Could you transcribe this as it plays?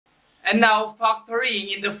And now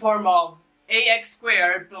factoring in the form of ax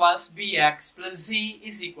squared plus bx plus z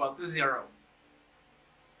is equal to 0.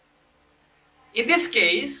 In this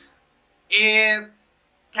case, it's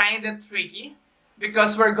kind of tricky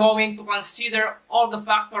because we're going to consider all the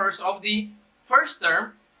factors of the first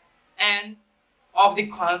term and of the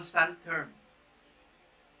constant term.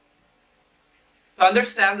 To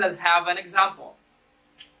understand, let's have an example.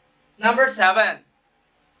 Number 7.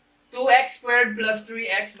 2x squared plus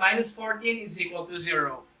 3x minus 14 is equal to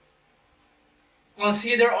 0.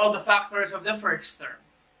 Consider all the factors of the first term.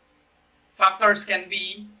 Factors can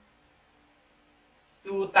be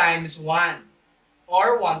 2 times 1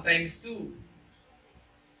 or 1 times 2.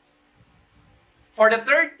 For the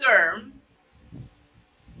third term,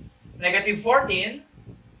 negative 14,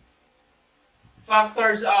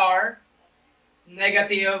 factors are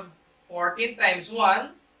negative 14 times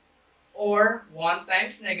 1 or 1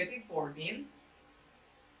 times negative 14.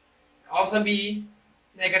 Also be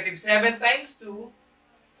negative 7 times 2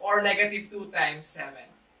 or negative 2 times 7.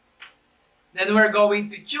 Then we're going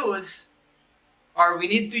to choose, or we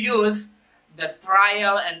need to use, the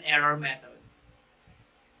trial and error method.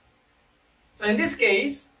 So in this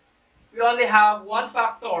case, we only have one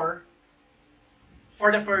factor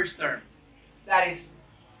for the first term. That is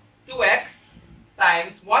 2x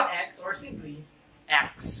times 1x, or simply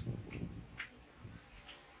x.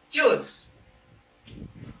 Choose.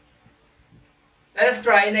 Let us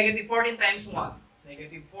try negative 14 times 1.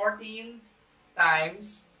 Negative 14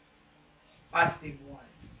 times positive 1.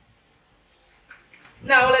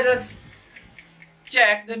 Now let us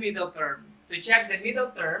check the middle term. To check the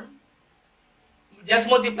middle term, just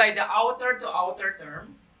multiply the outer to outer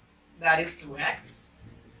term, that is 2x,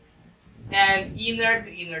 and inner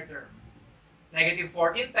to inner term. Negative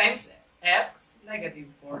 14 times x, negative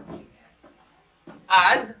 14x.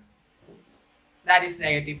 Add, that is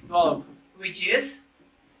negative 12, which is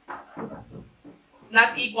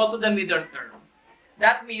not equal to the middle term.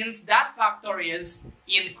 That means that factor is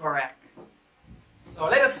incorrect. So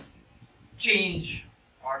let us change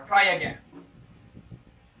or try again.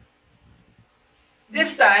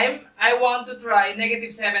 This time, I want to try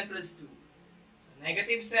negative 7 plus 2. So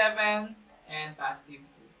negative 7 and positive 2.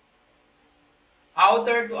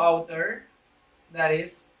 Outer to outer, that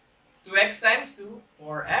is 2x times 2,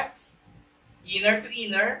 4x. Inner to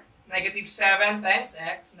inner, negative 7 times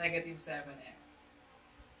x, negative 7x.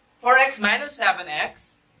 4x minus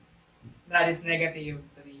 7x, that is negative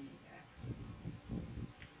 3x.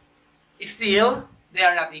 Still, they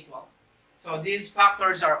are not equal. So these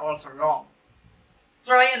factors are also wrong.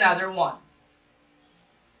 Try another one.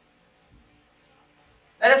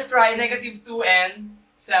 Let us try negative 2 and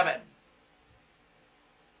 7.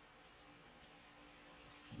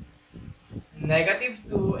 Negative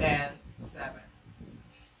 2 and 7.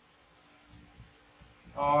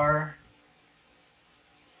 Or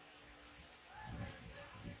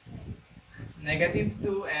negative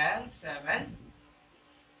 2 and 7.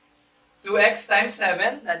 2x times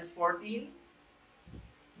 7, that is 14.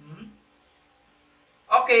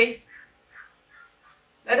 Okay,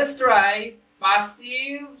 let us try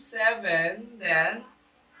positive 7, then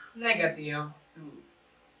negative 2.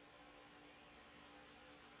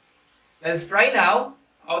 Let's try now,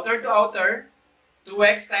 outer to outer,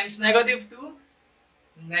 2x times negative 2,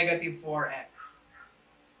 negative 4x.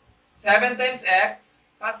 7 times x,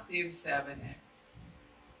 positive 7x.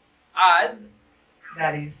 Add,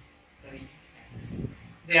 that is 3x.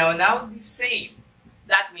 They are now the same.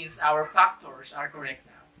 That means our factors are correct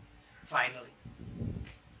now. Finally.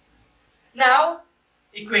 Now,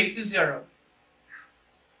 equate to 0.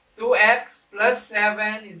 2x plus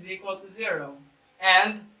 7 is equal to 0.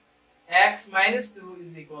 And x minus 2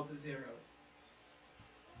 is equal to 0.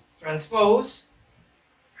 Transpose.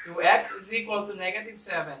 2x is equal to negative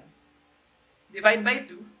 7. Divide by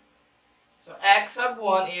 2. So x sub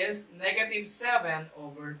 1 is negative 7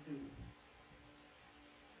 over 2.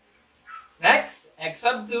 Next, x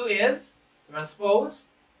sub 2 is transpose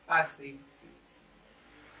positive 2.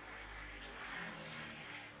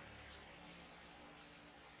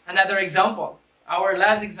 Another example. Our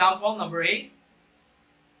last example, number 8.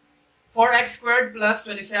 4x squared plus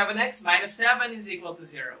 27x minus 7 is equal to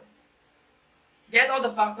 0. Get all the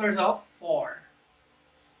factors of 4.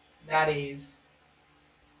 That is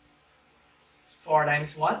 4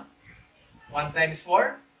 times 1. 1 times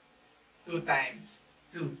 4. 2 times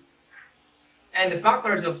 2. And the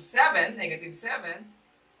factors of 7, negative 7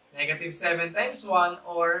 times 1,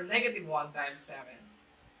 or negative 1 times 7.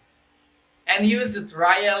 And use the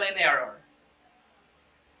trial and error.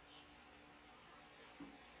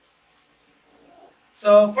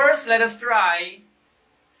 So first, let us try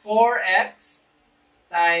 4x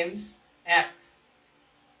times x.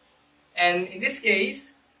 And in this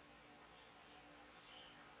case,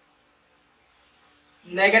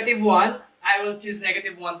 -1, I will choose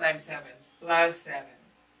 -1 times 7 plus 7.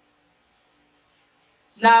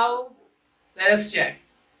 Now, let us check.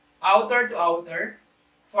 Outer to outer,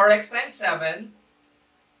 4x times 7,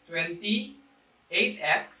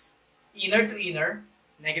 28x. Inner to inner,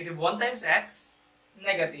 -1 times x,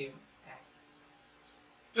 negative x.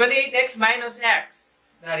 28x minus x,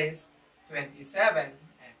 that is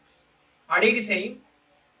 27x. Are they the same?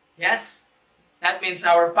 Yes. That means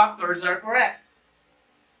our factors are correct.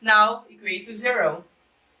 Now, equate to 0.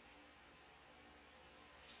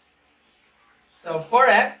 So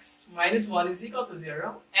 4x minus 1 is equal to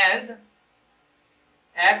 0, and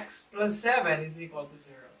x plus 7 is equal to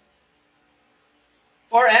 0.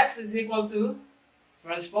 4x is equal to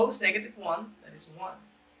transpose -1, that is 1.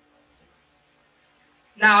 So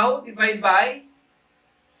now, divide by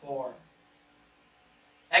 4.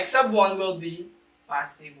 X sub 1 will be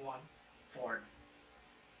positive 1/4.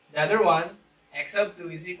 The other one, x sub 2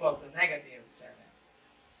 is equal to -7.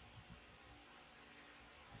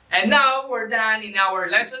 And now, we're done in our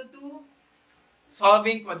lesson 2,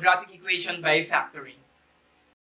 solving quadratic equation by factoring.